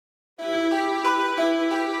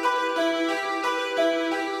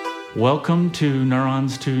Welcome to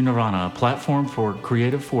Neurons to Nirvana, a platform for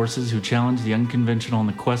creative forces who challenge the unconventional in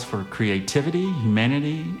the quest for creativity,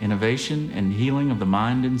 humanity, innovation, and healing of the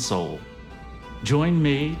mind and soul. Join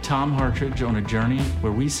me, Tom Hartridge, on a journey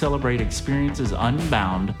where we celebrate experiences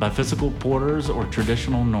unbound by physical borders or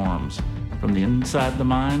traditional norms, from the inside the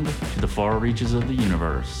mind to the far reaches of the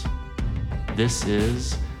universe. This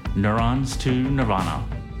is Neurons to Nirvana.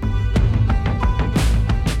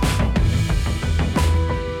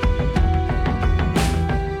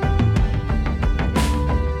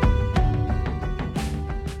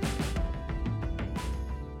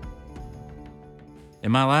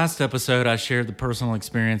 In my last episode, I shared the personal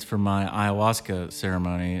experience from my ayahuasca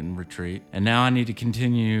ceremony and retreat, and now I need to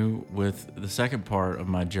continue with the second part of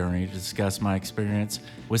my journey to discuss my experience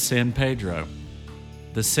with San Pedro.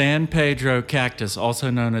 The San Pedro cactus, also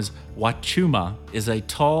known as Wachuma, is a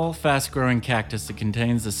tall, fast-growing cactus that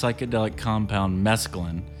contains the psychedelic compound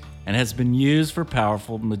mescaline and has been used for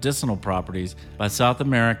powerful medicinal properties by South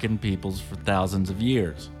American peoples for thousands of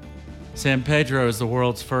years. San Pedro is the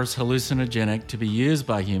world's first hallucinogenic to be used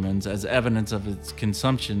by humans as evidence of its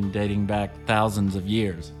consumption dating back thousands of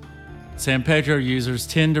years. San Pedro users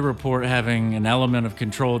tend to report having an element of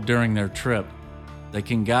control during their trip. They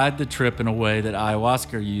can guide the trip in a way that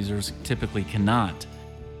ayahuasca users typically cannot.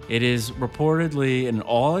 It is reportedly an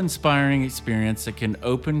awe-inspiring experience that can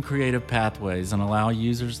open creative pathways and allow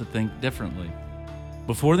users to think differently.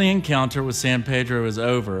 Before the encounter with San Pedro is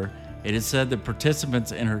over, it is said that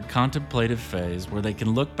participants enter a contemplative phase where they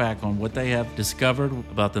can look back on what they have discovered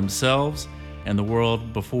about themselves and the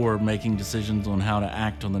world before making decisions on how to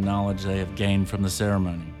act on the knowledge they have gained from the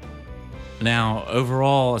ceremony. Now,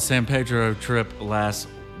 overall, a San Pedro trip lasts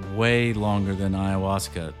way longer than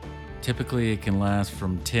ayahuasca. Typically, it can last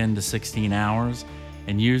from 10 to 16 hours,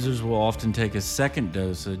 and users will often take a second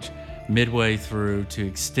dosage midway through to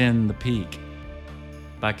extend the peak.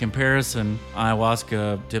 By comparison,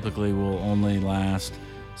 ayahuasca typically will only last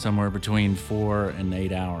somewhere between 4 and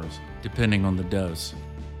 8 hours, depending on the dose.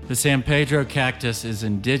 The San Pedro cactus is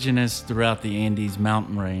indigenous throughout the Andes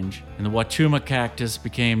mountain range, and the Wachuma cactus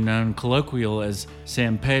became known colloquially as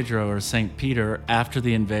San Pedro or St. Peter after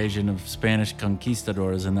the invasion of Spanish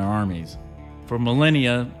conquistadors and their armies. For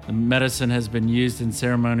millennia, the medicine has been used in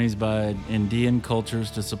ceremonies by Indian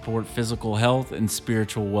cultures to support physical health and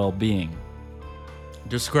spiritual well-being.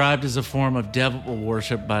 Described as a form of devil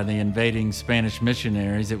worship by the invading Spanish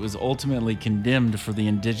missionaries, it was ultimately condemned for the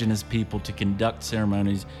indigenous people to conduct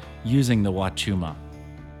ceremonies using the Wachuma.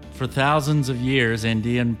 For thousands of years,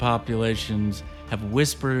 Andean populations have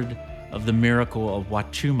whispered of the miracle of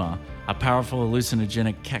Wachuma, a powerful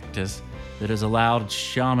hallucinogenic cactus that has allowed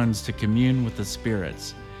shamans to commune with the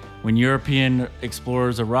spirits. When European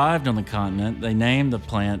explorers arrived on the continent, they named the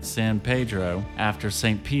plant San Pedro after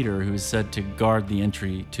St. Peter, who is said to guard the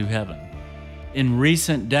entry to heaven. In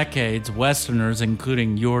recent decades, Westerners,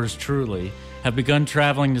 including yours truly, have begun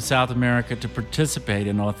traveling to South America to participate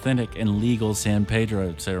in authentic and legal San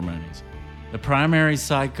Pedro ceremonies. The primary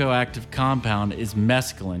psychoactive compound is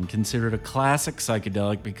mescaline, considered a classic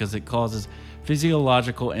psychedelic because it causes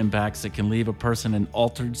physiological impacts that can leave a person in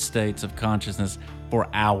altered states of consciousness for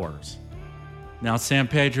hours. Now, San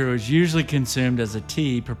Pedro is usually consumed as a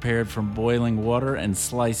tea prepared from boiling water and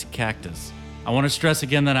sliced cactus. I want to stress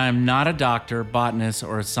again that I am not a doctor, botanist,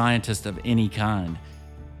 or a scientist of any kind.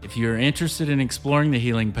 If you're interested in exploring the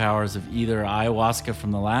healing powers of either ayahuasca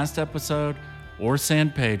from the last episode or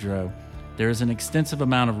San Pedro, there is an extensive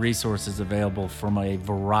amount of resources available from a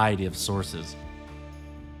variety of sources.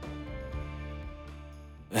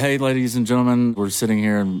 Hey, ladies and gentlemen, we're sitting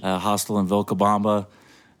here in a hostel in Vilcabamba.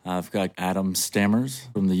 I've got Adam Stammers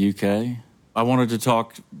from the UK. I wanted to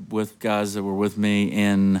talk with guys that were with me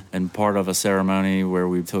in part of a ceremony where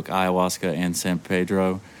we took ayahuasca and San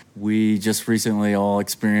Pedro. We just recently all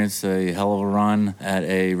experienced a hell of a run at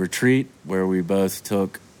a retreat where we both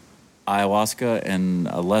took ayahuasca and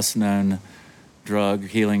a less-known drug,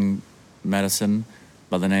 healing medicine,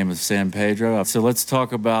 by the name of San Pedro. So let's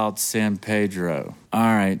talk about San Pedro. All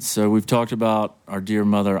right, so we've talked about our dear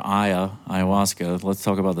mother, ayahuasca. Let's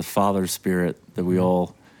talk about the father spirit that we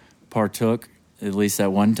all partook, at least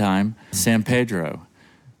at one time, San Pedro.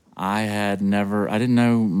 I didn't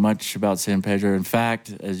know much about San Pedro. In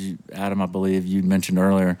fact, Adam, I believe you mentioned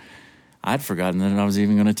earlier, I'd forgotten that I was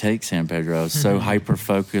even going to take San Pedro. I was so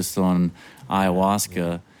hyper-focused on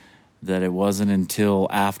ayahuasca that it wasn't until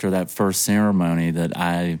after that first ceremony that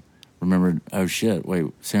I remembered, oh shit, wait,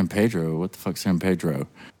 San Pedro, what the fuck's San Pedro?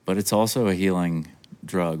 But it's also a healing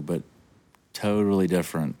drug, but totally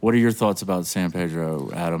different. What are your thoughts about San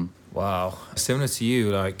Pedro, Adam? Wow. Similar to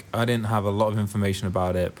you, like I didn't have a lot of information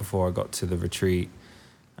about it before I got to the retreat,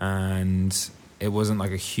 and it wasn't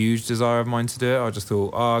like a huge desire of mine to do it. I just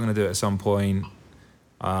thought, oh, I'm going to do it at some point.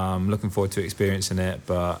 Looking forward to experiencing it,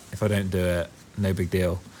 but if I don't do it, no big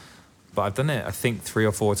deal. But I've done it, I think, 3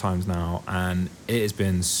 or 4 times now, and it has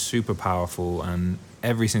been super powerful, and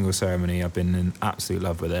every single ceremony I've been in absolute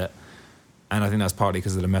love with it. And I think that's partly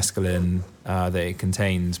because of the mescaline that it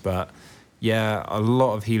contains. But yeah, a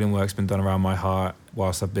lot of healing work's been done around my heart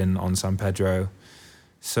whilst I've been on San Pedro.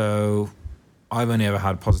 So I've only ever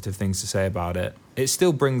had positive things to say about it. It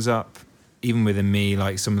still brings up, even within me,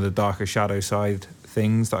 like some of the darker shadow side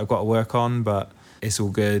things that I've got to work on, but it's all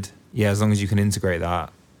good. Yeah, as long as you can integrate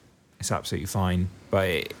that, it's absolutely fine.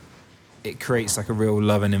 But it creates like a real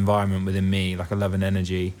loving environment within me, like a loving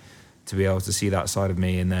energy, to be able to see that side of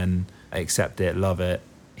me and then accept it, love it,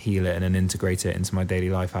 heal it, and then integrate it into my daily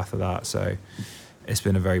life after that. So it's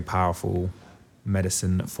been a very powerful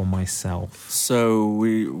medicine for myself. So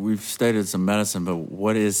we've stated some medicine, but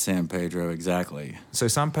what is San Pedro exactly? So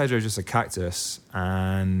San Pedro is just a cactus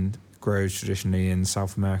and grows traditionally in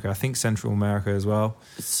South America. I think Central America as well.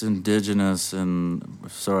 It's indigenous, and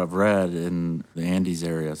so I've read, in the Andes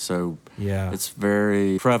area. So yeah, it's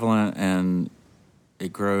very prevalent, and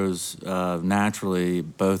it grows naturally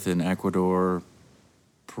both in Ecuador,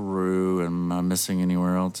 Peru, and am I missing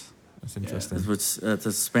anywhere else? That's interesting. Yeah, it's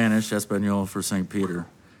a Spanish, Espanol for St. Peter.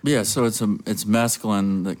 Yeah, so it's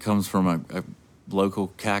mescaline that comes from a local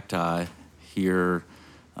cacti here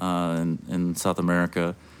in South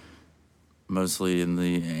America, mostly in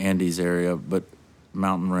the Andes area, but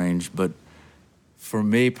mountain range. But for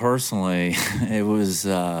me personally, it was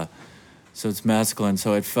so it's mescaline,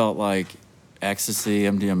 so it felt like ecstasy,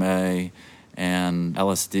 MDMA, and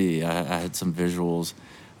LSD. I had some visuals.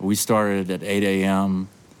 We started at 8 a.m.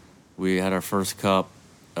 We had our first cup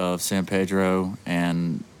of San Pedro,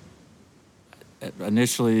 and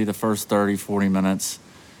initially the first 30, 40 minutes,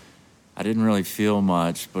 I didn't really feel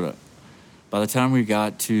much, but by the time we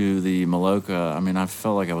got to the Maloca, I mean, I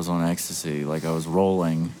felt like I was on ecstasy, like I was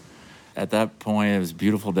rolling. At that point, it was a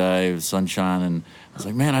beautiful day, it was sunshine, and I was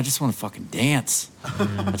like, man, I just want to fucking dance.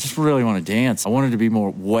 I just really want to dance. I wanted to be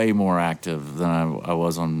way more active than I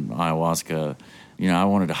was on ayahuasca. You know, I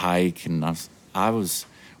wanted to hike, and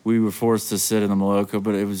we were forced to sit in the Maloca,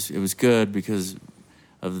 but it was good because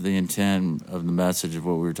of the intent of the message of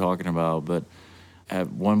what we were talking about. But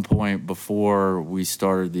at one point before we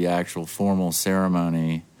started the actual formal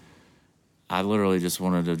ceremony, I literally just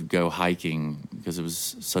wanted to go hiking because it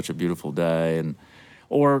was such a beautiful day, and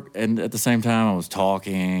at the same time I was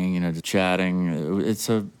talking, you know, chatting.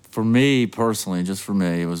 For me personally, just for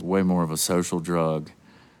me, it was way more of a social drug.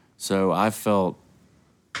 So I felt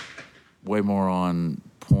way more on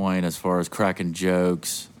point as far as cracking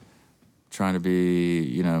jokes, trying to be,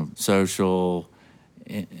 you know, social,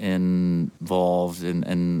 involved,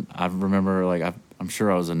 and I remember, like, I'm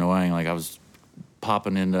sure I was annoying, like I was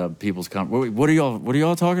popping into people's what are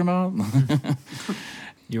y'all talking about?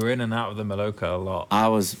 You were in and out of the Maloca a lot. I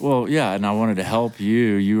was, well, yeah, and I wanted to help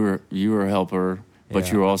you. You were a helper, but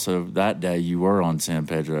Yeah. you were also, that day you were on San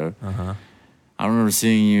Pedro. Uh-huh. I remember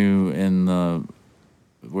seeing you in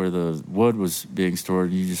where the wood was being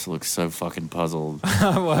stored. You just looked so fucking puzzled.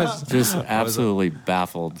 I was Just absolutely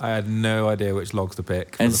baffled. I had no idea which logs to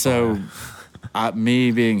pick. And so,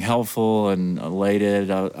 me being helpful and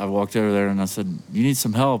elated, I walked over there and I said, "You need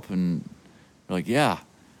some help?" And they're like, "Yeah."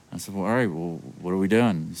 I said, "Well, all right, well, what are we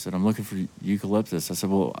doing?" He said, "I'm looking for eucalyptus." I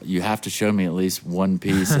said, "Well, you have to show me at least one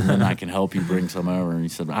piece and then I can help you bring some over." And he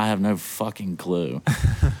said, "I have no fucking clue."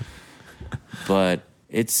 But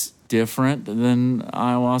it's different than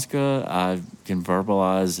ayahuasca. I can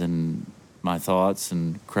verbalize my thoughts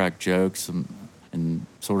and crack jokes and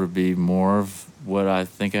sort of be more of what I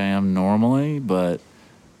think I am normally, but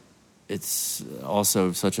it's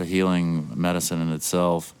also such a healing medicine in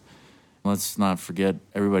itself. Let's not forget,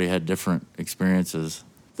 everybody had different experiences.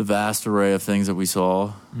 The vast array of things that we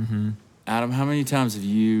saw. Mm-hmm. Adam, how many times have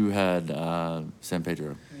you had San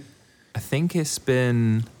Pedro? I think it's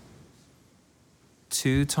been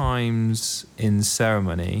 2 times in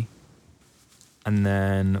ceremony, and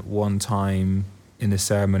then 1 time in the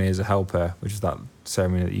ceremony as a helper, which is that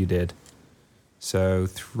ceremony that you did. So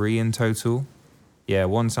 3 in total. Yeah,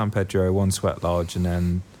 1 San Pedro, 1 Sweat Lodge, and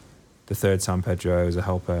then the 3rd San Pedro as a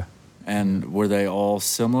helper. And were they all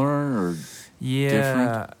similar or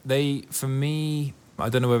different? They, for me, I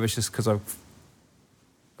don't know whether it's just because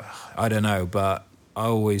I don't know, but I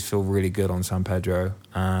always feel really good on San Pedro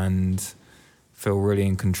and feel really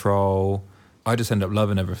in control. I just end up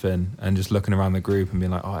loving everything and just looking around the group and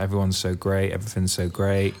being like, oh, everyone's so great, everything's so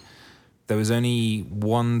great. There was only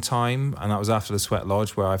one time, and that was after the Sweat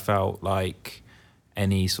Lodge, where I felt like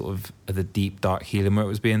any sort of the deep, dark healing work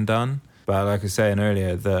was being done. But like I was saying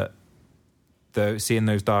earlier, that seeing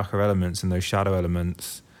those darker elements and those shadow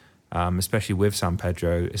elements, especially with San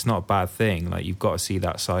Pedro, it's not a bad thing. Like, you've got to see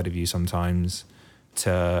that side of you sometimes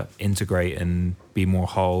to integrate and be more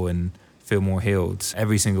whole and feel more healed.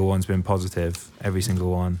 Every single one's been positive, every single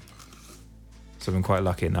one. So I've been quite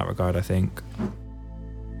lucky in that regard, I think.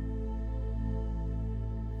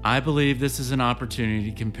 I believe this is an opportunity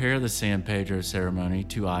to compare the San Pedro ceremony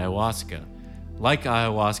to ayahuasca. Like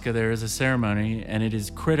ayahuasca, there is a ceremony, and it is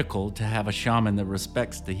critical to have a shaman that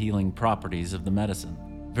respects the healing properties of the medicine.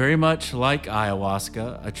 Very much like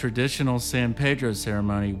ayahuasca, a traditional San Pedro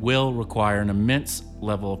ceremony will require an immense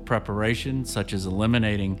level of preparation, such as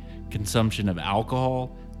eliminating consumption of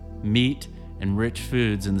alcohol, meat, and rich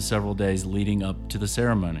foods in the several days leading up to the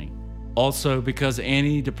ceremony. Also, because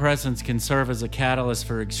antidepressants can serve as a catalyst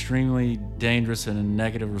for extremely dangerous and a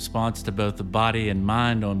negative response to both the body and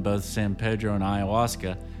mind on both San Pedro and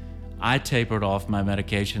ayahuasca, I tapered off my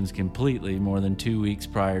medications completely more than 2 weeks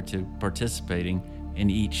prior to participating in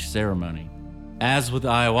each ceremony. As with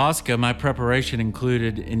ayahuasca, my preparation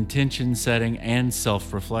included intention setting and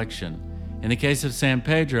self-reflection. In the case of San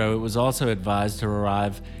Pedro, it was also advised to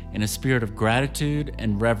arrive in a spirit of gratitude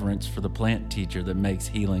and reverence for the plant teacher that makes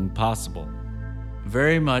healing possible.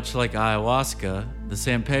 Very much like ayahuasca, the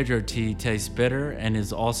San Pedro tea tastes bitter and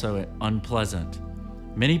is also unpleasant.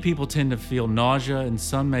 Many people tend to feel nausea, and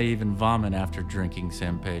some may even vomit after drinking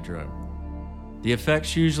San Pedro. The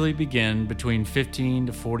effects usually begin between 15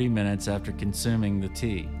 to 40 minutes after consuming the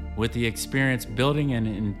tea, with the experience building in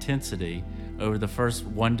intensity over the first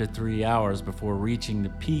 1 to 3 hours before reaching the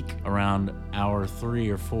peak around hour 3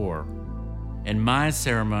 or 4. In my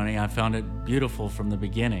ceremony, I found it beautiful from the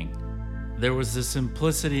beginning. There was this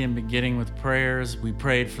simplicity in beginning with prayers. We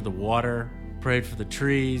prayed for the water, prayed for the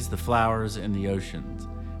trees, the flowers, and the oceans.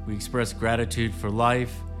 We expressed gratitude for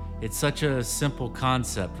life. It's such a simple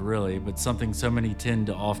concept, really, but something so many tend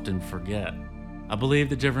to often forget. I believe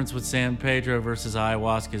the difference with San Pedro versus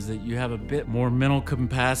ayahuasca is that you have a bit more mental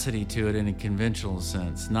capacity to it in a conventional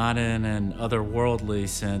sense, not in an otherworldly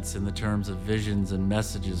sense in the terms of visions and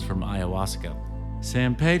messages from ayahuasca.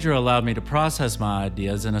 San Pedro allowed me to process my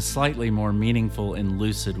ideas in a slightly more meaningful and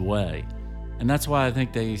lucid way. And that's why I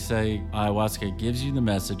think they say ayahuasca gives you the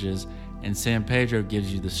messages and San Pedro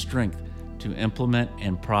gives you the strength to implement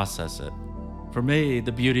and process it. For me,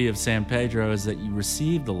 the beauty of San Pedro is that you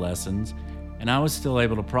receive the lessons, and I was still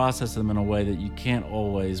able to process them in a way that you can't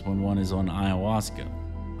always when one is on ayahuasca.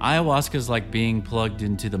 Ayahuasca is like being plugged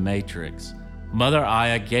into the Matrix. Mother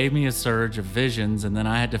Aya gave me a surge of visions, and then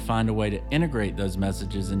I had to find a way to integrate those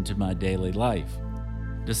messages into my daily life.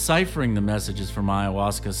 Deciphering the messages from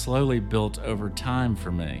ayahuasca slowly built over time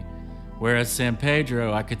for me, whereas San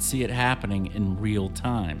Pedro, I could see it happening in real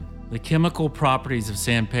time. The chemical properties of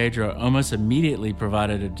San Pedro almost immediately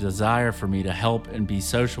provided a desire for me to help and be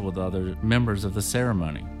social with other members of the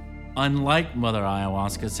ceremony. Unlike Mother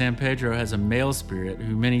Ayahuasca, San Pedro has a male spirit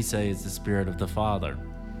who many say is the spirit of the father.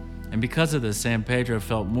 And because of this, San Pedro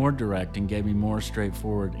felt more direct and gave me more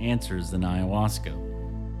straightforward answers than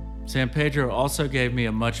ayahuasca. San Pedro also gave me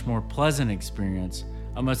a much more pleasant experience,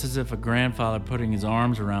 almost as if a grandfather putting his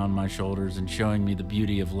arms around my shoulders and showing me the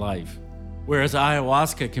beauty of life. Whereas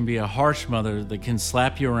ayahuasca can be a harsh mother that can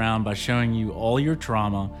slap you around by showing you all your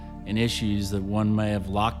trauma and issues that one may have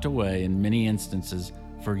locked away in many instances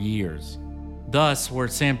for years. Thus, where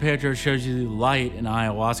San Pedro shows you the light and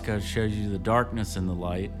ayahuasca shows you the darkness in the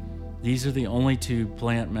light, these are the only two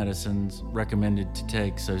plant medicines recommended to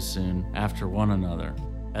take so soon after one another,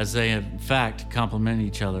 as they in fact complement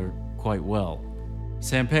each other quite well.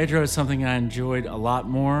 San Pedro is something I enjoyed a lot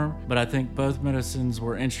more, but I think both medicines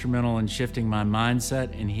were instrumental in shifting my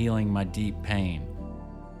mindset and healing my deep pain.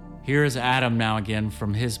 Here is Adam now again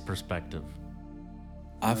from his perspective.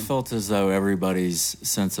 I felt as though everybody's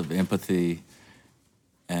sense of empathy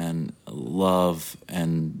and love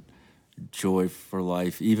and joy for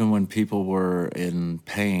life, even when people were in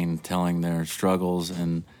pain, telling their struggles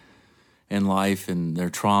and in life and their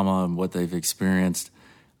trauma and what they've experienced,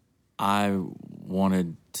 I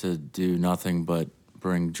wanted to do nothing but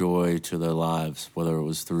bring joy to their lives, whether it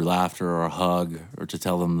was through laughter or a hug or to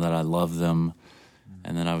tell them that I love them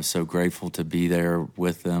and that I was so grateful to be there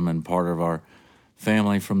with them and part of our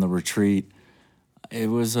family from the retreat. It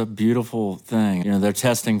was a beautiful thing. You know, they're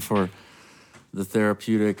testing for the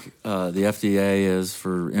therapeutic, the FDA is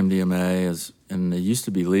for MDMA, and it used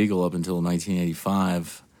to be legal up until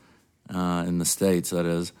 1985 in the States, that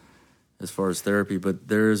is. as far as therapy, but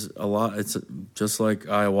there's a lot. It's just like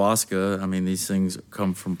ayahuasca. I mean, these things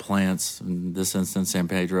come from plants. In this instance, San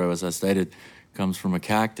Pedro, as I stated, comes from a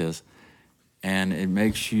cactus, and it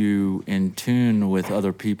makes you in tune with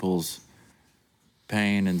other people's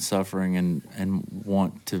pain and suffering, and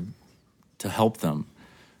want to help them,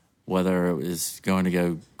 whether it is going to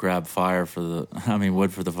go grab wood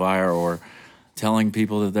for the fire, or telling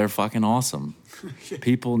people that they're fucking awesome.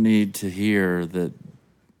 People need to hear that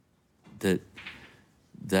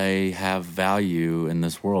they have value in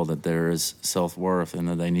this world, that there is self-worth, and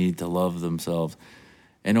that they need to love themselves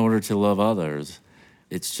in order to love others.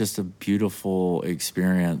 It's just a beautiful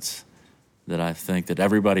experience that I think that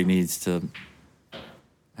everybody needs to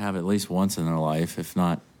have at least once in their life, if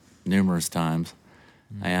not numerous times.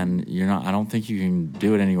 And I don't think you can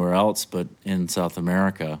do it anywhere else but in South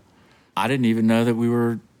America. I didn't even know that we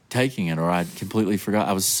were taking it, or I'd completely forgot.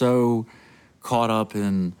 I was so caught up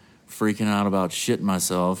in freaking out about shitting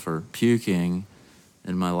myself or puking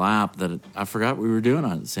in my lap that I forgot we were doing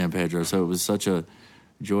it at San Pedro. So it was such a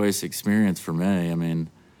joyous experience for me. I mean,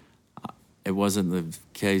 it wasn't the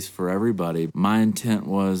case for everybody. My intent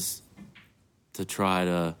was to try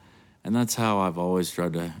to, and that's how I've always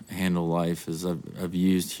tried to handle life, is I've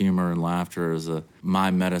used humor and laughter as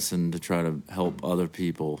my medicine to try to help other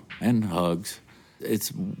people, and hugs.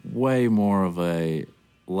 It's way more of a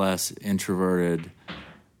less introverted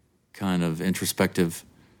kind of introspective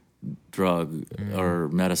drug or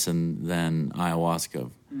medicine than ayahuasca.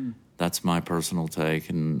 That's my personal take,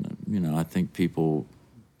 and I think people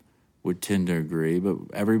would tend to agree, but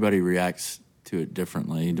everybody reacts to it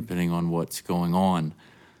differently depending on what's going on.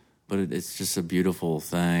 But it's just a beautiful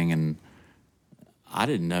thing, and I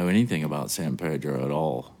didn't know anything about San Pedro at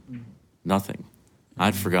all. Nothing.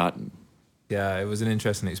 I'd forgotten. Yeah, it was an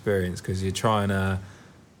interesting experience because you're trying to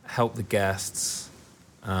help the guests,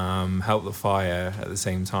 help the fire at the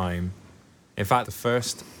same time. In fact, the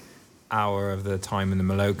first hour of the time in the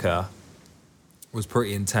Maloka was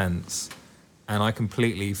pretty intense, and I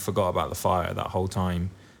completely forgot about the fire that whole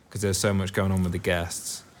time because there's so much going on with the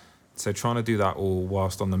guests. So trying to do that all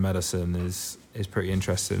whilst on the medicine is pretty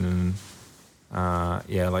interesting. And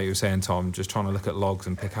like you were saying, Tom, just trying to look at logs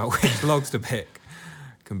and pick out which logs to pick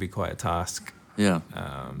can be quite a task. Yeah.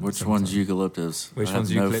 Which one's eucalyptus? Which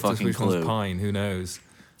one's eucalyptus? Which one's pine? Who knows?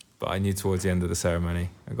 But I knew towards the end of the ceremony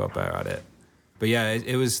I got better at it. But yeah,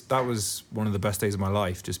 that was one of the best days of my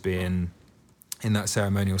life, just being in that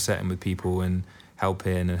ceremonial setting with people and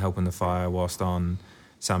helping the fire whilst on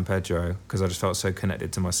San Pedro, because I just felt so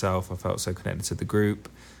connected to myself. I felt so connected to the group,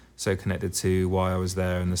 so connected to why I was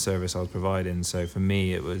there and the service I was providing. So for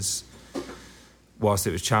me, it was, whilst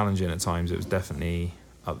it was challenging at times, it was definitely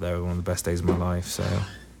up there with one of the best days of my life. So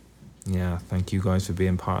yeah, thank you guys for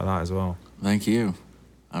being part of that as well. Thank you.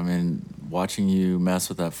 I mean, watching you mess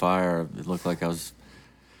with that fire, it looked like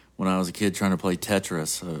when I was a kid trying to play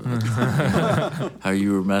Tetris. How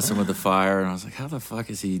you were messing with the fire, and I was like, how the fuck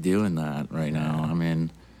is he doing that right now? I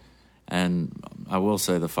mean, and I will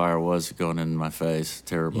say the fire was going in my face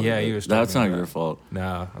terribly. Yeah, you were. That's not your fault.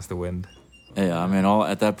 No, that's the wind. Yeah, I mean,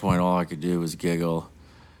 at that point, all I could do was giggle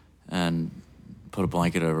and put a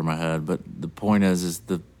blanket over my head. But the point is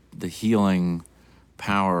the healing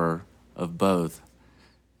power of both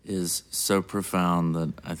is so profound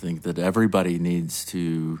that I think that everybody needs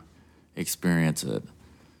to experience it,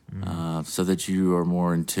 so that you are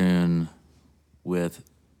more in tune with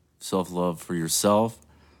self-love for yourself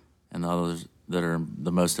and the others that are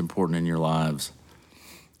the most important in your lives.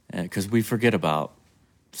 Because we forget about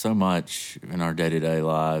so much in our day-to-day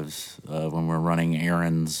lives when we're running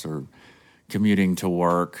errands or commuting to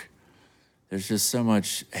work. There's just so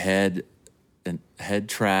much head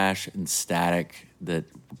trash and static that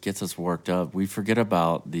gets us worked up. We forget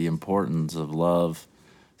about the importance of love,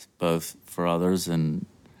 both for others and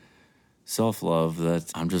self-love.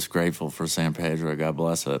 That I'm just grateful for San Pedro. God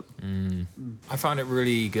bless it. I found it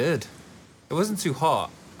really good. It wasn't too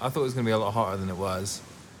hot. I thought it was going to be a lot hotter than it was,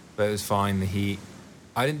 but it was fine, the heat.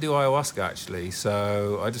 I didn't do ayahuasca, actually,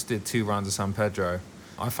 so I just did 2 rounds of San Pedro.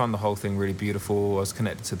 I found the whole thing really beautiful. I was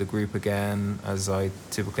connected to the group again, as I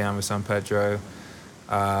typically am with San Pedro.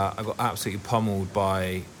 I got absolutely pummeled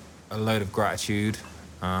by a load of gratitude,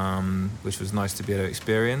 which was nice to be able to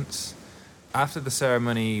experience. After the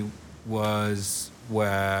ceremony was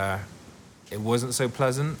where it wasn't so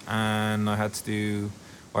pleasant, and I had to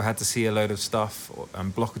see a load of stuff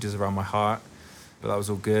and blockages around my heart, but that was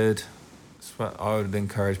all good. I would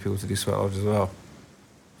encourage people to do sweat lodge as well,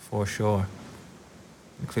 for sure.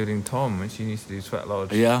 Including Tom, which you need to do sweat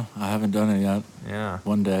lodge. Yeah, I haven't done it yet. Yeah.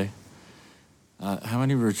 One day. How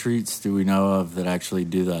many retreats do we know of that actually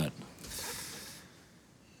do that?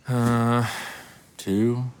 Uh,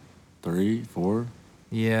 2, 3, 4?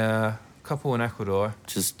 yeah, a couple in Ecuador.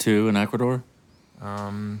 Just 2 in Ecuador?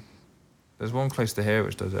 There's one close to here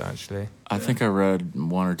which does it, actually. I think I read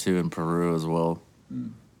 1 or 2 in Peru as well.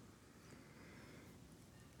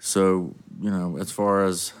 So, as far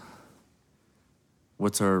as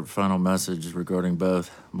what's our final message regarding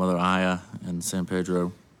both Mother Aya and San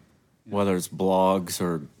Pedro, whether it's blogs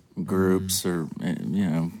or groups or,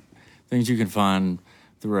 things you can find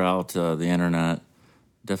throughout the internet.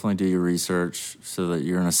 Definitely do your research so that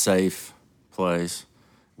you're in a safe place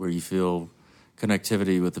where you feel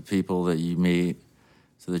connectivity with the people that you meet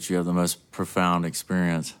so that you have the most profound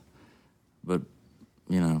experience. But,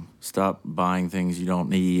 stop buying things you don't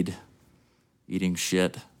need, eating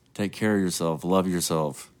shit. Take care of yourself, love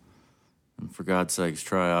yourself. And for God's sakes,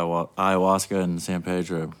 try ayahuasca in San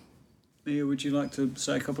Pedro. Mia, would you like to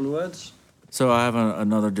say a couple of words? So I have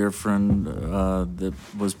another dear friend that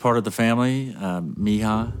was part of the family,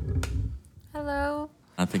 Miha. Hello.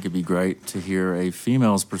 I think it'd be great to hear a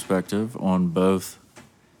female's perspective on both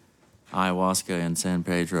ayahuasca and San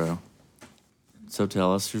Pedro. So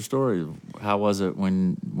tell us your story. How was it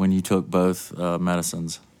when you took both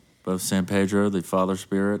medicines, both San Pedro, the Father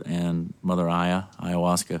Spirit, and Mother Aya,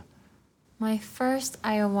 ayahuasca? My first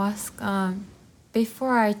ayahuasca,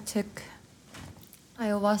 before I took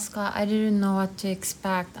ayahuasca, I didn't know what to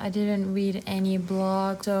expect. I didn't read any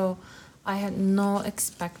blog, so I had no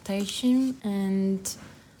expectation, and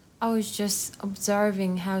I was just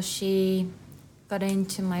observing how she got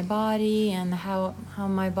into my body and how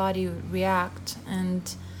my body would react. And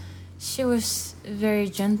she was very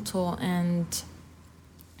gentle, and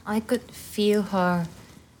I could feel her,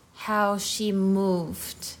 how she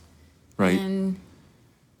moved. Right. And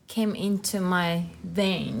came into my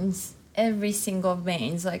veins, every single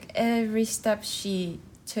veins, like every step she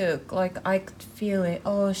took, like I could feel it.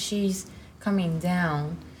 Oh, she's coming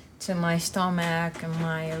down to my stomach and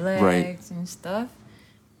my legs and stuff.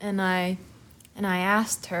 And I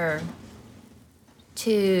asked her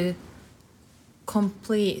to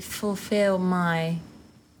fulfill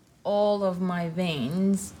all of my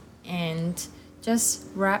veins and just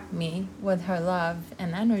wrap me with her love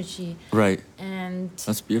and energy. Right. And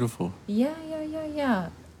that's beautiful. Yeah.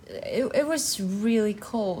 It was really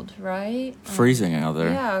cold, right? Freezing out there.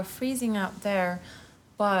 Yeah, freezing out there.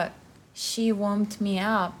 But she warmed me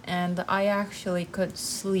up, and I actually could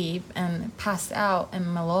sleep and pass out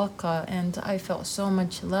in Malacca, and I felt so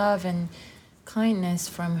much love and kindness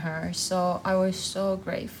from her. So I was so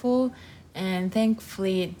grateful, and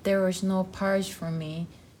thankfully there was no purge for me.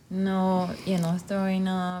 No, throwing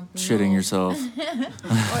up. Shitting yourself.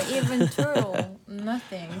 Or even turtle.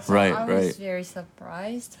 Nothing. So I was very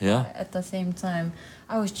surprised. Yeah. But at the same time,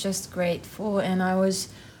 I was just grateful, and I was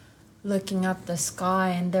looking up the sky,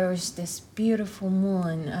 and there was this beautiful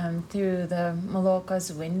moon through the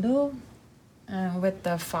Malacca's window with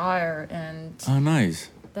the fire and oh, nice.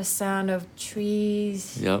 The sound of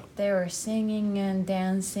trees. Yep. They were singing and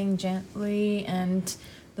dancing gently, and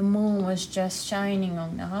the moon was just shining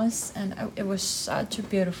on us, and it was such a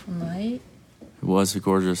beautiful night. It was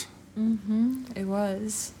gorgeous. It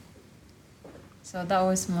was. So that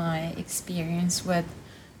was my experience with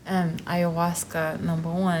ayahuasca, number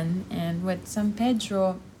 1. And with San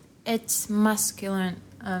Pedro, it's masculine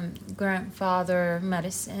grandfather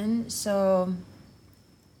medicine. So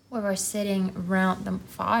we were sitting around the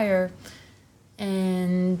fire,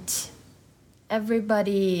 and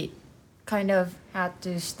everybody kind of had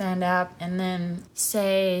to stand up and then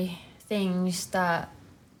say things that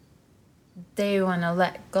they want to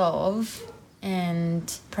let go of,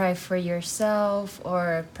 and pray for yourself,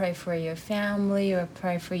 or pray for your family, or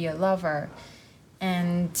pray for your lover.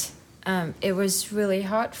 And it was really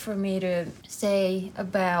hard for me to say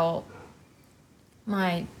about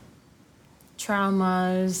my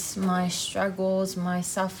traumas, my struggles, my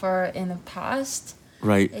suffer in the past.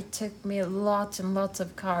 Right. It took me lots and lots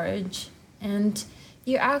of courage. And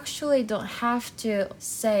you actually don't have to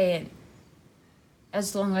say it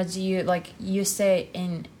as long as you say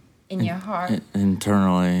it in your heart.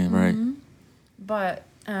 Internally, right. But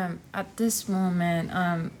at this moment,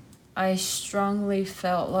 I strongly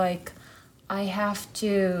felt like I have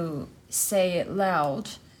to say it loud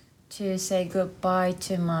to say goodbye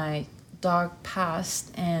to my dark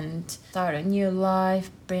past and start a new life,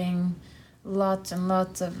 bring lots and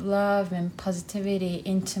lots of love and positivity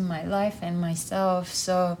into my life and myself.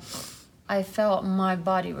 So I felt my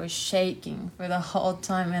body was shaking for the whole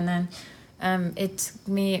time, and then it took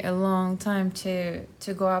me a long time to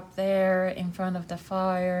go up there in front of the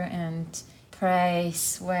fire and pray,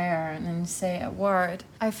 swear, and then say a word.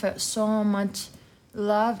 I felt so much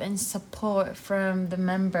love and support from the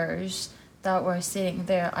members that were sitting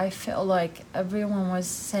there. I felt like everyone was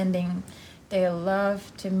sending their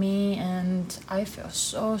love to me, and I felt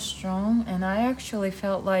so strong. And I actually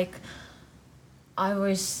felt like I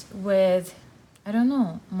was with, I don't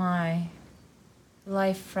know, my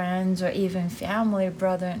life friends or even family,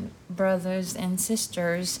 brothers and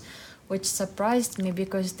sisters, which surprised me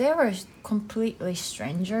because they were completely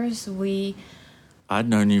strangers. I'd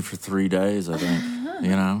known you for 3 days, I think.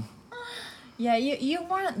 You know. Yeah, you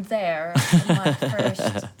weren't there in my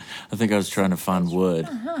first. I think I was trying to find wood,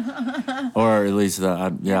 or at least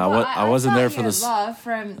that. I wasn't there for this. Love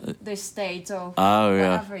from the States or Oh,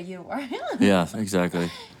 yeah. wherever you were. Yeah,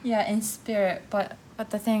 exactly. Yeah, in spirit. But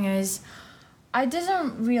the thing is, I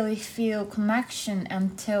didn't really feel connection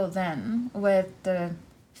until then with the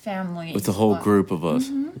family. With the whole group of us.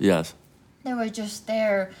 Yes. They were just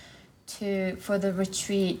there for the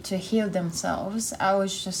retreat to heal themselves. I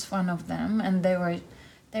was just one of them, and they were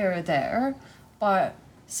there. But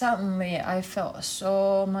suddenly I felt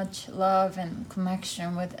so much love and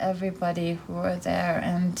connection with everybody who were there,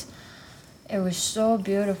 and it was so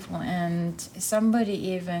beautiful. And somebody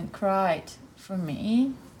even cried for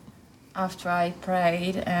me after I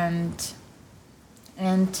prayed, and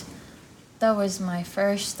that was my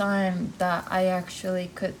first time that I actually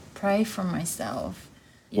could pray for myself.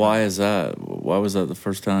 Why is that? Why was that the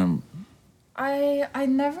first time? I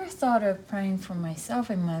never thought of praying for myself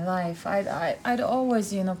in my life. I'd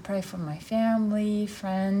always, pray for my family,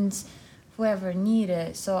 friends, whoever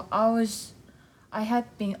needed. So I had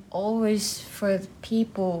been always for the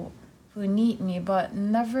people who need me, but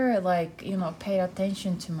never paid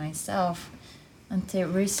attention to myself until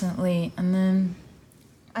recently. And then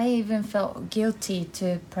I even felt guilty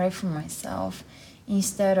to pray for myself.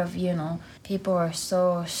 Instead of, people are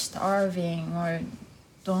so starving or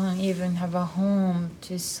don't even have a home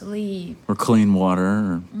to sleep. Or clean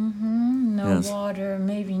water. No Yes. water,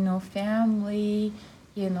 maybe no family.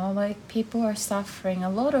 People are suffering. A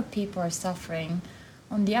lot of people are suffering.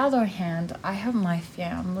 On the other hand, I have my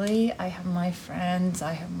family, I have my friends,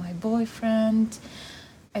 I have my boyfriend.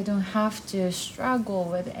 I don't have to struggle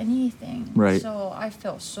with anything. Right. So I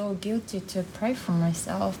felt so guilty to pray for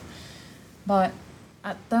myself. But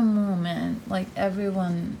at that moment,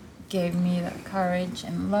 everyone gave me the courage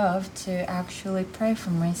and love to actually pray for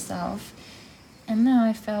myself. And then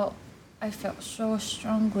I felt so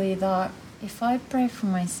strongly that if I pray for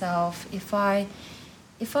myself, if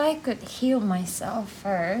I could heal myself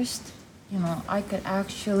first, I could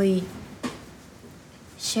actually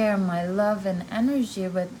share my love and energy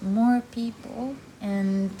with more people,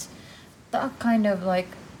 and that kind of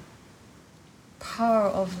power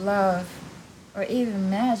of love or even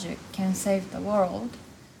magic can save the world.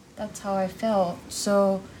 That's how I felt.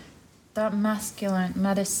 So that masculine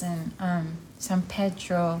medicine, San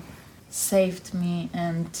Pedro, saved me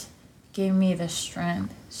and gave me the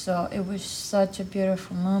strength. So it was such a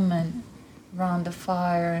beautiful moment around the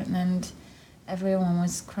fire, and everyone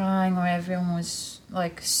was crying or everyone was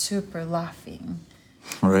super laughing.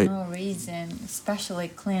 Right. For no reason, especially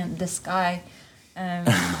Clint, this guy.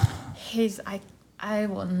 I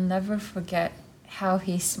will never forget how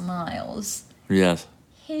he smiles. Yes.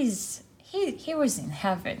 He was in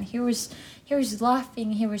heaven. He was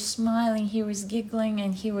laughing, he was smiling, he was giggling,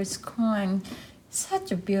 and he was crying.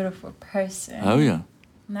 Such a beautiful person. Oh, yeah.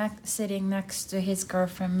 Sitting next to his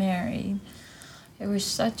girlfriend Mary. It was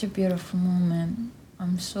such a beautiful moment.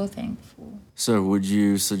 I'm so thankful. So would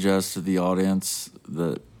you suggest to the audience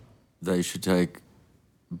that they should take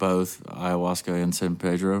both ayahuasca and San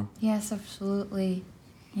Pedro? Yes, absolutely.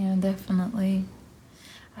 Yeah, definitely.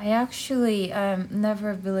 I actually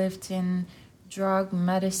never believed in drug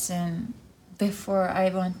medicine before I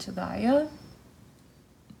went to Gaia.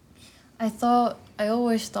 I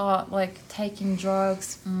always thought taking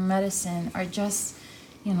drugs, medicine are just,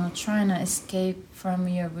 trying to escape from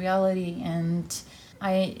your reality, and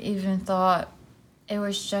I even thought it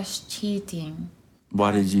was just cheating.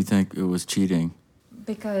 Why did you think it was cheating?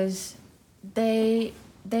 Because they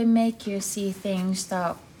make you see things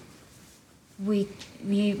that we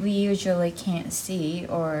usually can't see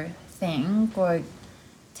or think, or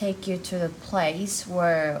take you to the place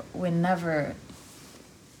where we never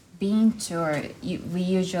been to, or we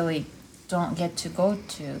usually don't get to go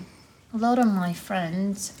to. A lot of my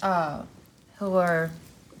friends who are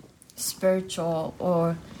spiritual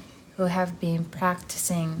or who have been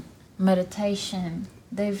practicing meditation,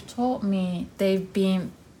 they've told me they've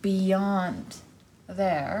been beyond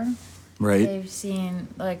there. Right. They've seen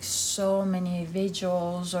so many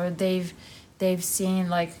visuals, or they've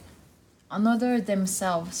seen another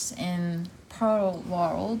themselves in parallel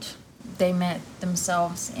world. They met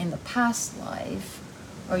themselves in the past life,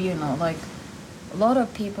 or like a lot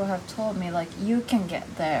of people have told me like you can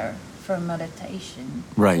get there from meditation,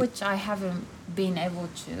 Right. which I haven't been able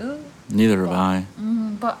to. Neither have I.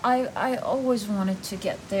 But I always wanted to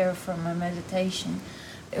get there from a meditation.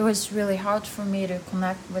 It was really hard for me to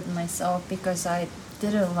connect with myself because I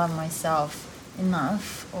didn't love myself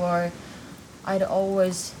enough, or I'd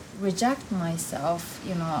always reject myself.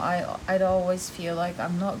 I'd always feel like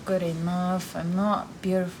I'm not good enough, I'm not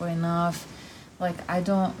beautiful enough, like I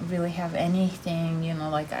don't really have anything,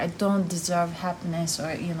 like I don't deserve happiness,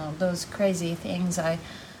 or those crazy things. I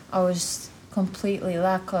was completely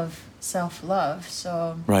lack of self-love.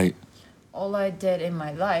 So Right. all I did in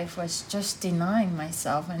my life was just denying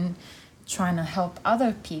myself and trying to help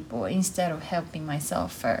other people instead of helping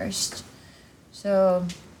myself first. So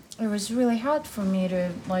it was really hard for me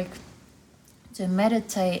to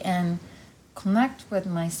meditate and connect with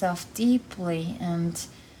myself deeply and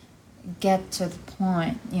get to the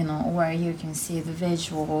point, where you can see the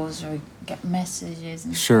visuals or get messages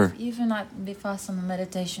and Sure. stuff. Even at Vipassana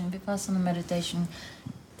meditation,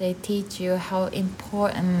 they teach you how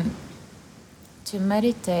important to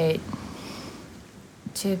meditate,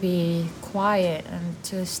 to be quiet and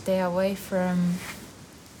to stay away from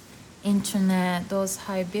internet, those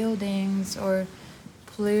high buildings or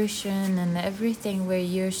pollution and everything we're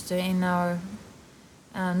used to in our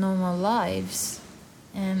normal lives.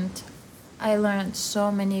 And I learned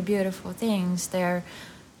so many beautiful things there,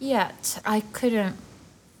 yet I couldn't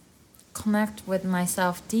connect with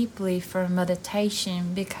myself deeply for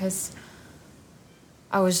meditation because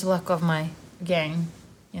I was lack of my, again,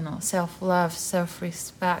 self-love,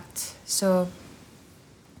 self-respect. So,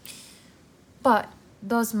 but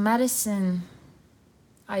those medicine,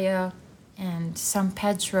 Aya and San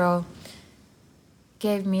Pedro,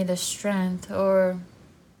 gave me the strength or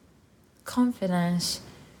confidence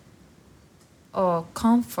or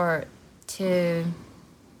comfort to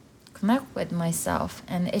connect with myself.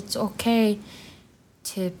 And it's okay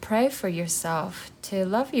to pray for yourself, to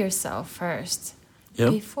love yourself first. Yep.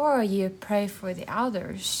 Before you pray for the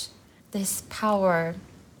others. This power,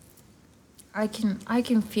 I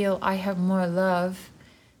can feel I have more love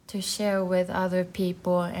to share with other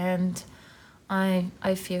people, and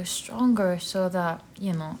I feel stronger so that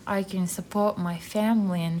I can support my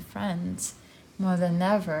family and friends more than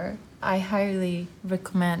ever. I highly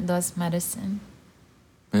recommend those medicine.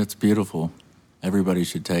 It's beautiful. Everybody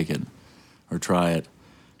should take it or try it.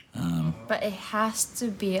 But it has to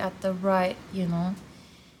be at the right,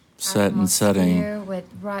 Set and setting. atmosphere with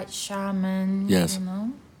right shaman. Yes.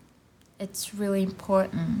 It's really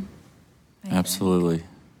important. I think. Absolutely.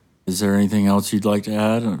 Is there anything else you'd like to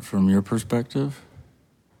add from your perspective?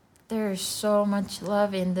 There's so much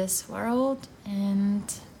love in this world, and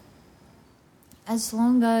as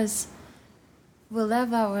long as we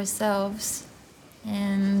love ourselves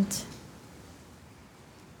and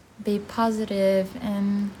be positive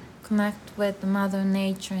and connect with Mother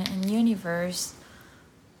Nature and universe,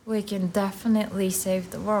 we can definitely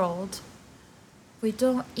save the world. We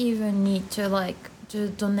don't even need to do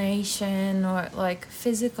donation or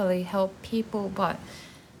physically help people, but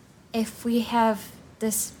if we have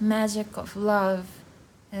this magic of love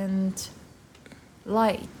and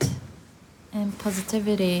light and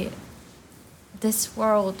positivity, this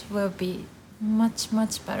world will be much,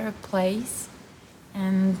 much better place.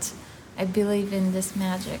 And I believe in this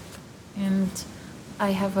magic, and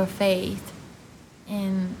I have a faith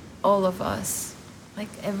in all of us,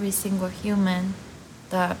 every single human,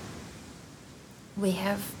 that we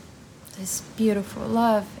have this beautiful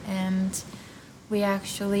love, and we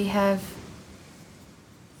actually have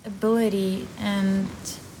ability and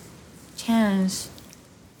chance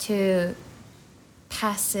to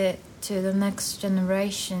pass it to the next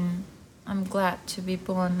generation. I'm glad to be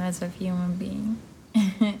born as a human being.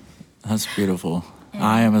 That's beautiful.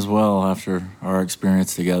 I am as well after our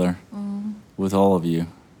experience together with all of you.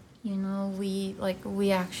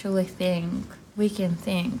 We actually think, we can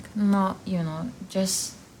think, not,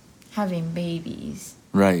 just having babies.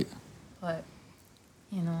 Right. But,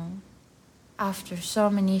 after so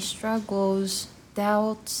many struggles,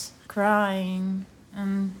 doubts, crying,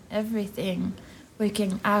 and everything, we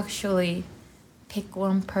can actually pick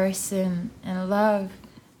one person and love,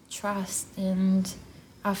 trust, and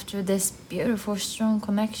after this beautiful, strong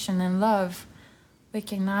connection and love, we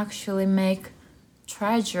can actually make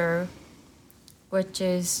treasure, which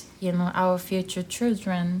is, our future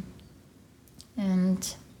children.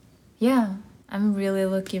 And yeah, I'm really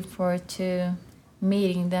looking forward to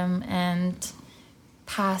meeting them and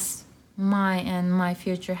pass my and my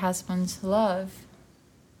future husband's love.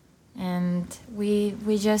 And we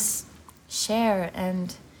just share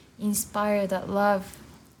and inspire that love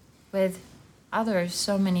with others,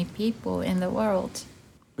 so many people in the world.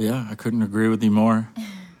 Yeah, I couldn't agree with you more.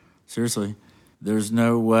 Seriously, there's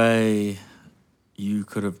no way you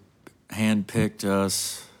could have handpicked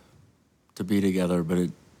us to be together, but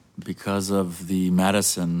because of the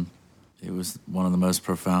medicine, it was one of the most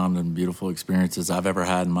profound and beautiful experiences I've ever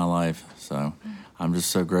had in my life. So I'm just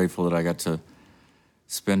so grateful that I got to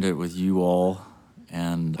spend it with you all,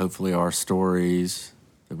 and hopefully our stories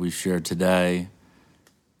that we shared today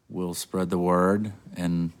will spread the word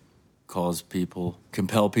and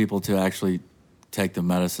compel people to actually take the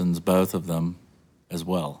medicines, both of them, as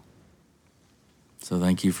well. So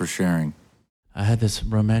thank you for sharing. I had this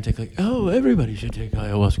romantic, like, oh, everybody should take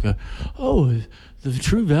ayahuasca. Oh, the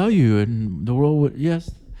true value in the world would,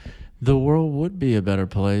 yes, the world would be a better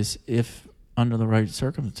place if under the right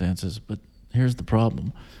circumstances. But here's the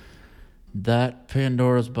problem. That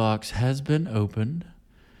Pandora's box has been opened,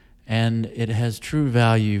 and it has true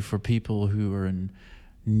value for people who are in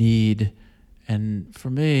need. And for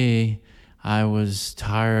me, I was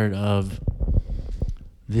tired of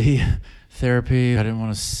the therapy. I didn't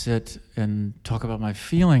want to sit and talk about my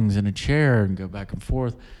feelings in a chair and go back and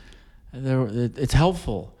forth. It's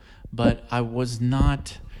helpful, but I was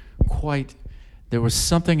not quite, there was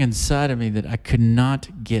something inside of me that I could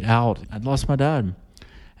not get out. I'd lost my dad.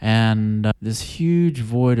 And this huge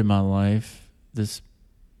void in my life, this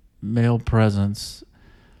male presence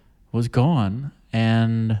was gone.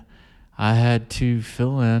 And I had to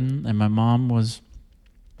fill in, and my mom was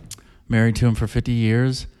married to him for 50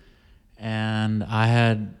 years. And I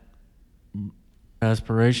had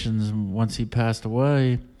aspirations. Once he passed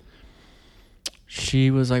away,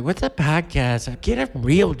 she was like, what's a podcast? Get a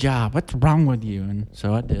real job. What's wrong with you? And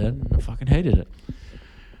so I did, and I fucking hated it.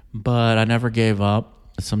 But I never gave up.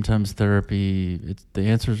 Sometimes therapy, the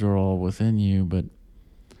answers are all within you. But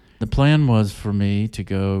the plan was for me to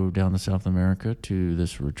go down to South America to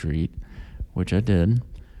this retreat, which I did,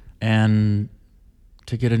 and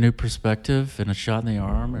to get a new perspective and a shot in the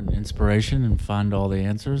arm and inspiration and find all the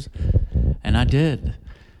answers. And I did.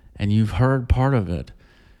 And you've heard part of it.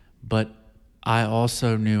 But I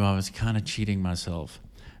also knew I was kind of cheating myself,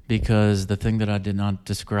 because the thing that I did not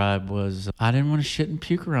describe was I didn't want to shit and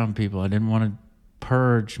puke around people. I didn't want to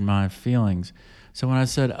purge my feelings. So when I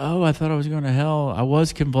said, oh, I thought I was going to hell, I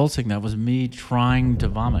was convulsing. That was me trying to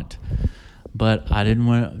vomit. But I didn't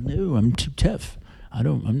want to, no, I'm too tough.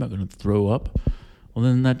 I'm not going to throw up. Well,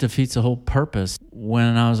 then that defeats the whole purpose.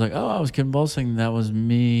 When I was like, oh, I was convulsing, that was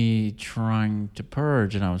me trying to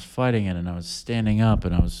purge, and I was fighting it, and I was standing up,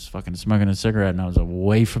 and I was fucking smoking a cigarette, and I was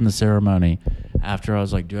away from the ceremony. After I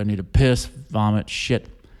was like, do I need to piss, vomit, shit?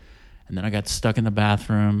 And then I got stuck in the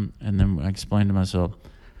bathroom, and then I explained to myself.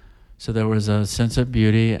 So there was a sense of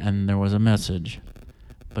beauty, and there was a message,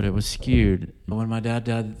 but it was skewed. When my dad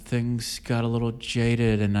died, things got a little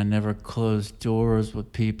jaded, and I never closed doors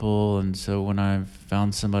with people. And so when I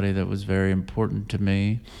found somebody that was very important to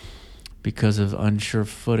me, because of unsure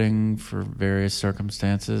footing for various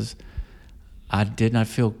circumstances, I did not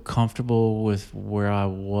feel comfortable with where I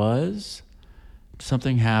was.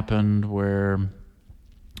 Something happened where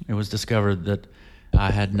it was discovered that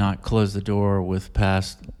I had not closed the door with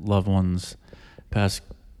past loved ones, past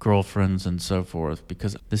girlfriends and so forth,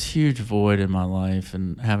 because this huge void in my life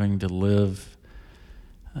and having to live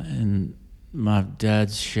in my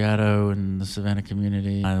dad's shadow in the Savannah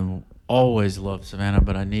community. I always loved Savannah,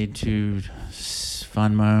 but I need to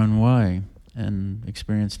find my own way and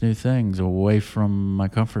experience new things away from my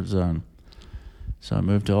comfort zone. So I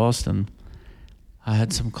moved to Austin. I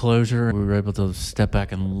had some closure. We were able to step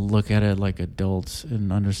back and look at it like adults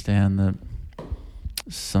and understand that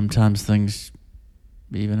sometimes things,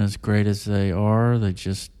 even as great as they are, they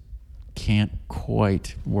just can't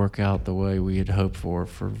quite work out the way we had hoped for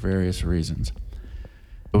various reasons.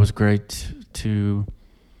 It was great to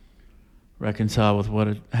reconcile with what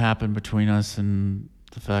had happened between us and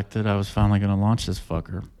the fact that I was finally going to launch this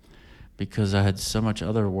fucker, because I had so much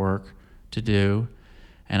other work to do.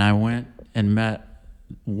 And I went and met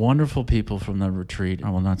wonderful people from the retreat. I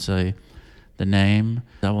will not say the name.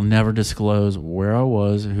 I will never disclose where I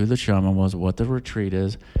was, who the shaman was, what the retreat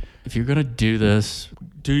is. If you're going to do this,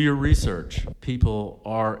 do your research. People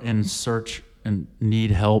are in search and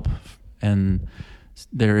need help, and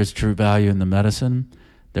there is true value in the medicine.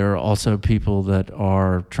 There are also people that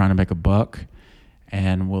are trying to make a buck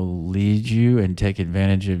and will lead you and take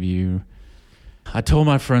advantage of you. I told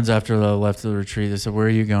my friends after I left the retreat, they said, where are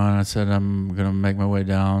you going? I said, I'm going to make my way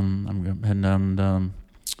down. I'm heading down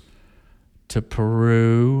to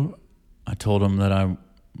Peru. I told them that I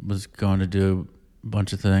was going to do a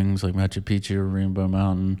bunch of things like Machu Picchu or Rainbow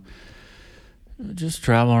Mountain, just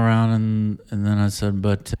travel around. And then I said,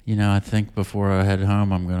 but, I think before I head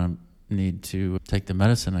home, I'm going to need to take the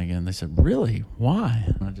medicine again. They said, really? Why?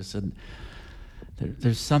 And I just said,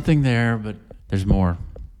 there's something there, but there's more.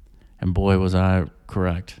 And boy, was I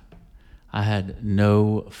correct. I had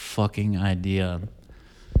no fucking idea.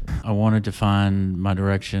 I wanted to find my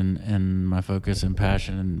direction and my focus and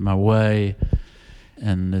passion and my way,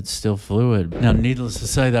 and it's still fluid. Now, needless to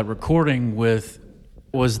say, that recording was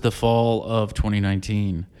the fall of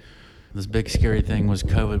 2019. This big scary thing was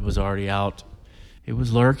COVID was already out. It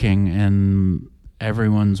was lurking, and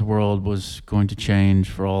everyone's world was going to change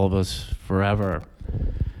for all of us forever.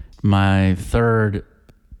 My third,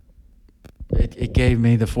 it gave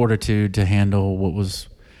me the fortitude to handle what was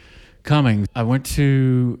coming. I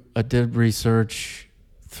did research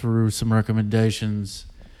through some recommendations.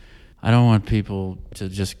 I don't want people to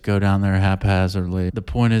just go down there haphazardly. The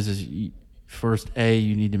point is first,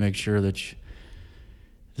 you need to make sure that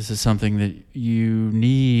this is something that you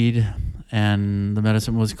need, and the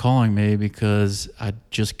medicine was calling me because I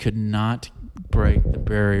just could not break the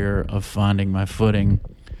barrier of finding my footing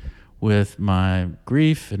with my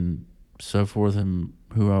grief and so forth and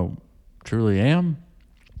who I truly am.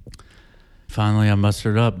 Finally, I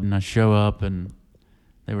mustered up and I show up, and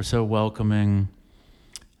they were so welcoming,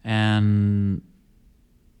 and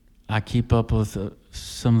I keep up with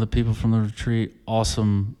some of the people from the retreat.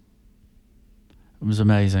 Awesome. It was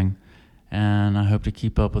amazing, and I hope to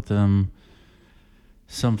keep up with them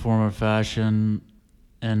some form or fashion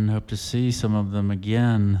and hope to see some of them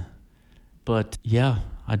again. But yeah,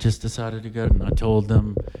 I just decided to go, and I told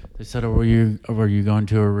them. They said, were you going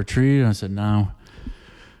to a retreat? And I said, no.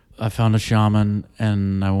 I found a shaman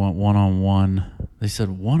and I went one-on-one. They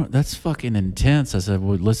said, that's fucking intense. I said,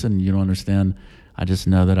 well, listen, you don't understand. I just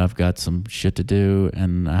know that I've got some shit to do,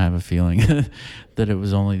 and I have a feeling that it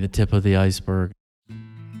was only the tip of the iceberg.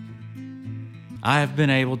 I have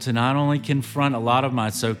been able to not only confront a lot of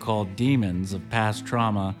my so-called demons of past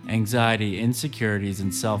trauma, anxiety, insecurities,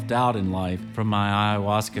 and self-doubt in life from my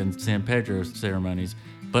ayahuasca and San Pedro ceremonies,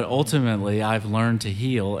 but ultimately I've learned to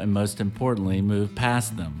heal and, most importantly, move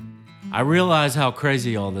past them. I realize how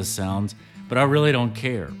crazy all this sounds, but I really don't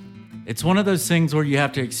care. It's one of those things where you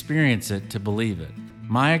have to experience it to believe it.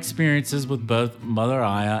 My experiences with both Mother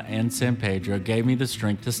Aya and San Pedro gave me the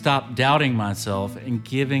strength to stop doubting myself and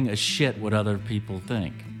giving a shit what other people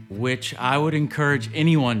think, which I would encourage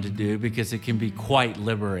anyone to do because it can be quite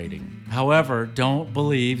liberating. However, don't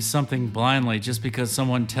believe something blindly just because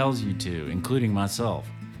someone tells you to, including myself.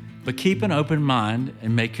 But keep an open mind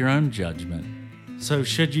and make your own judgment. So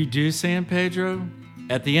should you do San Pedro?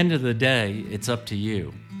 At the end of the day, it's up to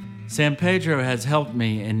you. San Pedro has helped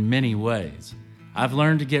me in many ways. I've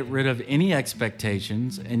learned to get rid of any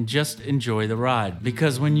expectations and just enjoy the ride.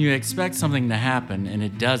 Because when you expect something to happen and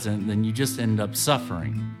it doesn't, then you just end up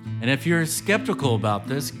suffering. And if you're skeptical about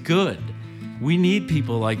this, good. We need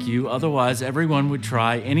people like you, otherwise everyone would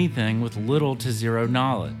try anything with little to zero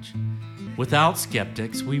knowledge. Without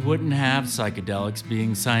skeptics, we wouldn't have psychedelics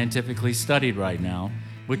being scientifically studied right now,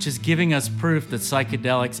 which is giving us proof that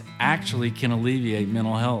psychedelics actually can alleviate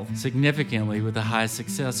mental health significantly with a high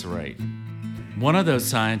success rate. One of those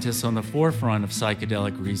scientists on the forefront of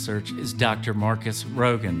psychedelic research is Dr. Marcus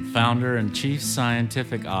Rogan, founder and chief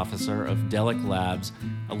scientific officer of Delic Labs,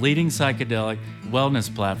 a leading psychedelic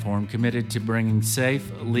wellness platform committed to bringing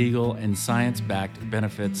safe, legal, and science-backed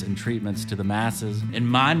benefits and treatments to the masses. In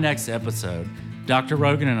my next episode, Dr.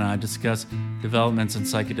 Rogan and I discuss developments in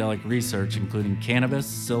psychedelic research, including cannabis,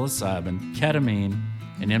 psilocybin, ketamine,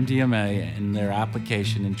 and MDMA, and their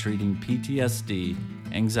application in treating PTSD,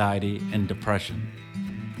 anxiety, and depression.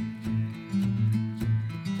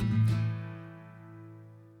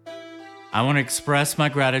 I want to express my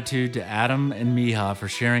gratitude to Adam and Miha for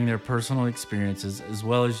sharing their personal experiences, as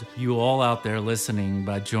well as you all out there listening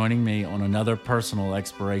by joining me on another personal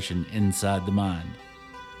exploration inside the mind.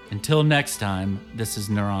 Until next time, this is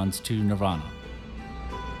Neurons to Nirvana.